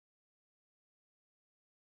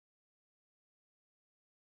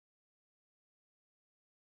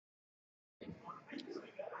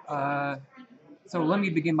Uh, so let me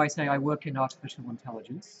begin by saying I work in artificial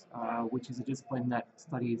intelligence, which is a discipline that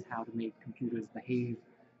studies how to make computers behave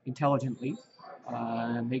intelligently,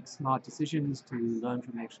 make smart decisions, to learn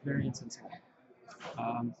from their experience, and so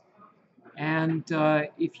on.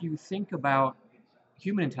 If you think about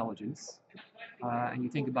human intelligence, and you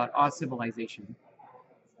think about our civilization,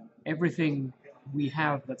 everything we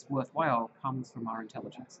have that's worthwhile comes from our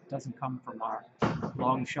intelligence. It doesn't come from our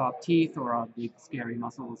long, sharp teeth or our big, scary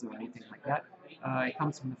muscles or anything like that. It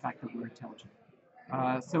comes from the fact that we're intelligent.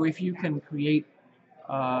 So if you can create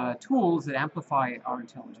tools that amplify our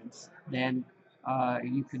intelligence, then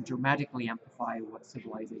you can dramatically amplify what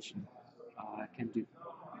civilization can do.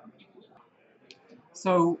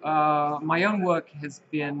 So my own work has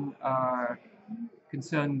been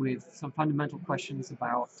concerned with some fundamental questions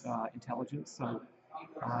about intelligence. So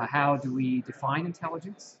how do we define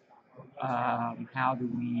intelligence? How do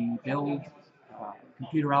we build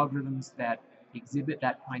computer algorithms that exhibit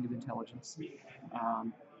that kind of intelligence?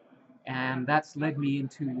 And that's led me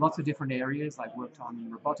into lots of different areas. I've worked on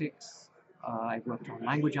robotics, I've worked on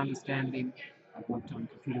language understanding, I've worked on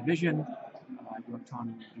computer vision, I've worked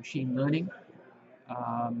on machine learning.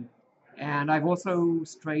 And I've also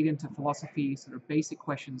strayed into philosophy, sort of basic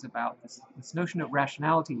questions about this notion of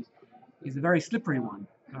rationality is a very slippery one.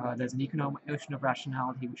 There's an economic notion of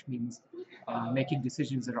rationality, which means making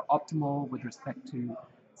decisions that are optimal with respect to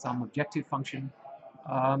some objective function.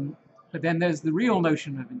 But then there's the real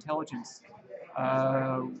notion of intelligence,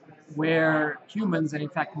 where humans, and in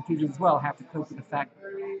fact computers as well, have to cope with the fact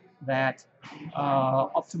that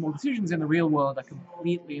optimal decisions in the real world are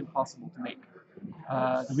completely impossible to make.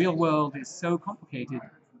 The real world is so complicated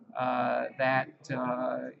that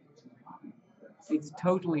it's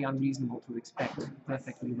totally unreasonable to expect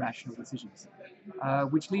perfectly rational decisions.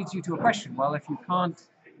 Which leads you to a question. Well, if you can't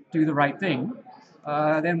do the right thing,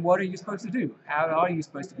 then what are you supposed to do? How are you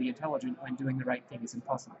supposed to be intelligent when doing the right thing is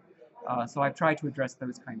impossible? So I've tried to address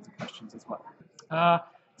those kinds of questions as well.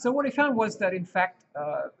 So what I found was that, in fact,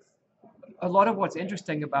 a lot of what's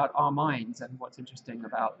interesting about our minds and what's interesting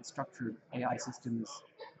about the structure of AI systems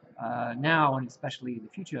now, and especially in the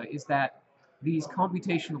future, is that these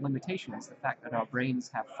computational limitations, the fact that our brains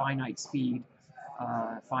have finite speed,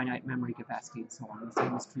 finite memory capacity, and so on, the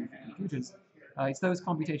same is true for computers, it's those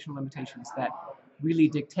computational limitations that really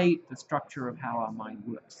dictate the structure of how our mind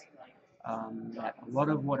works. That a lot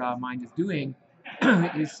of what our mind is doing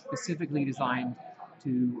is specifically designed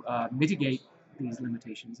to mitigate these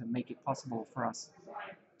limitations and make it possible for us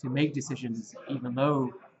to make decisions even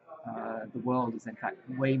though the world is in fact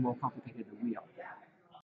way more complicated than we are.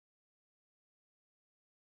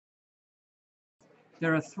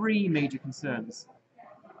 There are three major concerns.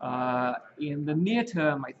 In the near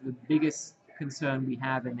term, I think the biggest concern we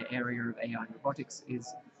have in the area of AI and robotics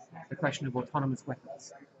is the question of autonomous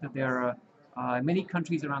weapons. That there are many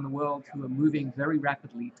countries around the world who are moving very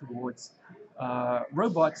rapidly towards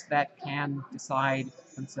robots that can decide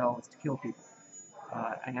themselves to kill people.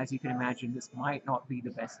 And as you can imagine, this might not be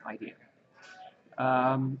the best idea.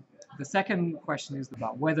 The second question is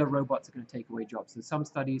about whether robots are going to take away jobs. So some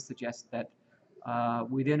studies suggest that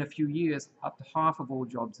within a few years, up to half of all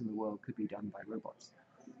jobs in the world could be done by robots.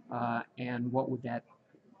 And what would that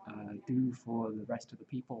do for the rest of the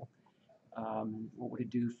people? What would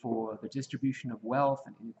it do for the distribution of wealth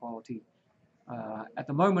and inequality? At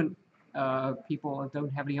the moment, people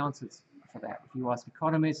don't have any answers for that. If you ask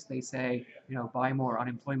economists, they say, buy more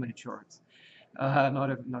unemployment insurance. Not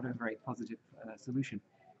a very positive solution.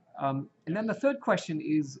 And then the third question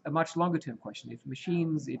is a much longer term question. If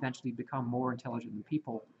machines eventually become more intelligent than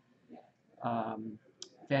people,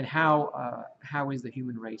 then how is the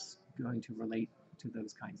human race going to relate to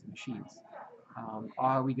those kinds of machines?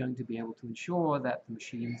 Are we going to be able to ensure that the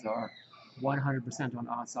machines are 100% on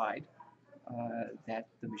our side, that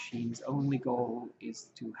the machine's only goal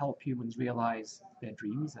is to help humans realize their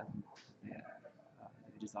dreams and their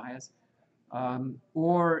desires?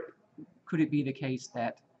 Or could it be the case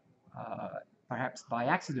that perhaps by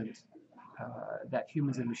accident that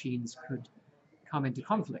humans and machines could come into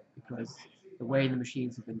conflict because the way the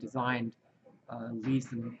machines have been designed leads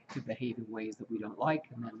them to behave in ways that we don't like,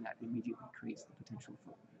 and then that immediately creates the potential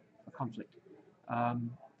for conflict.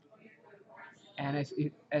 And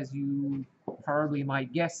as you probably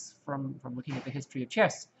might guess from looking at the history of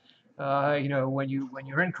chess, when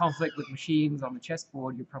you're in conflict with machines on the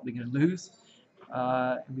chessboard, you're probably going to lose.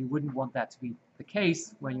 And we wouldn't want that to be the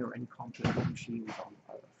case when you're in conflict with machines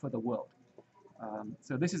for the world.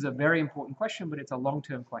 So this is a very important question, but it's a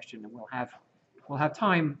long-term question, and we'll have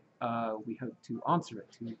time, we hope, to answer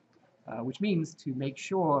it. Which means to make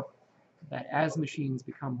sure that as machines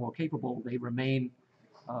become more capable, they remain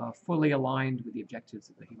fully aligned with the objectives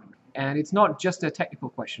of the human race. And it's not just a technical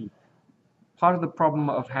question. Part of the problem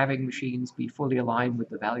of having machines be fully aligned with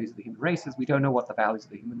the values of the human race is we don't know what the values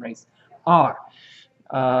of the human race are.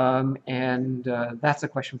 And that's a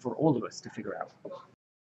question for all of us to figure out.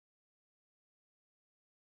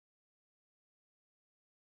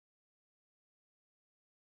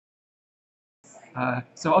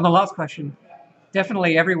 So on the last question,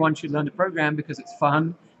 definitely everyone should learn to program because it's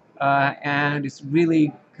fun and it's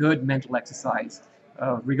really good mental exercise,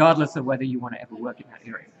 regardless of whether you want to ever work in that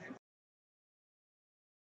area.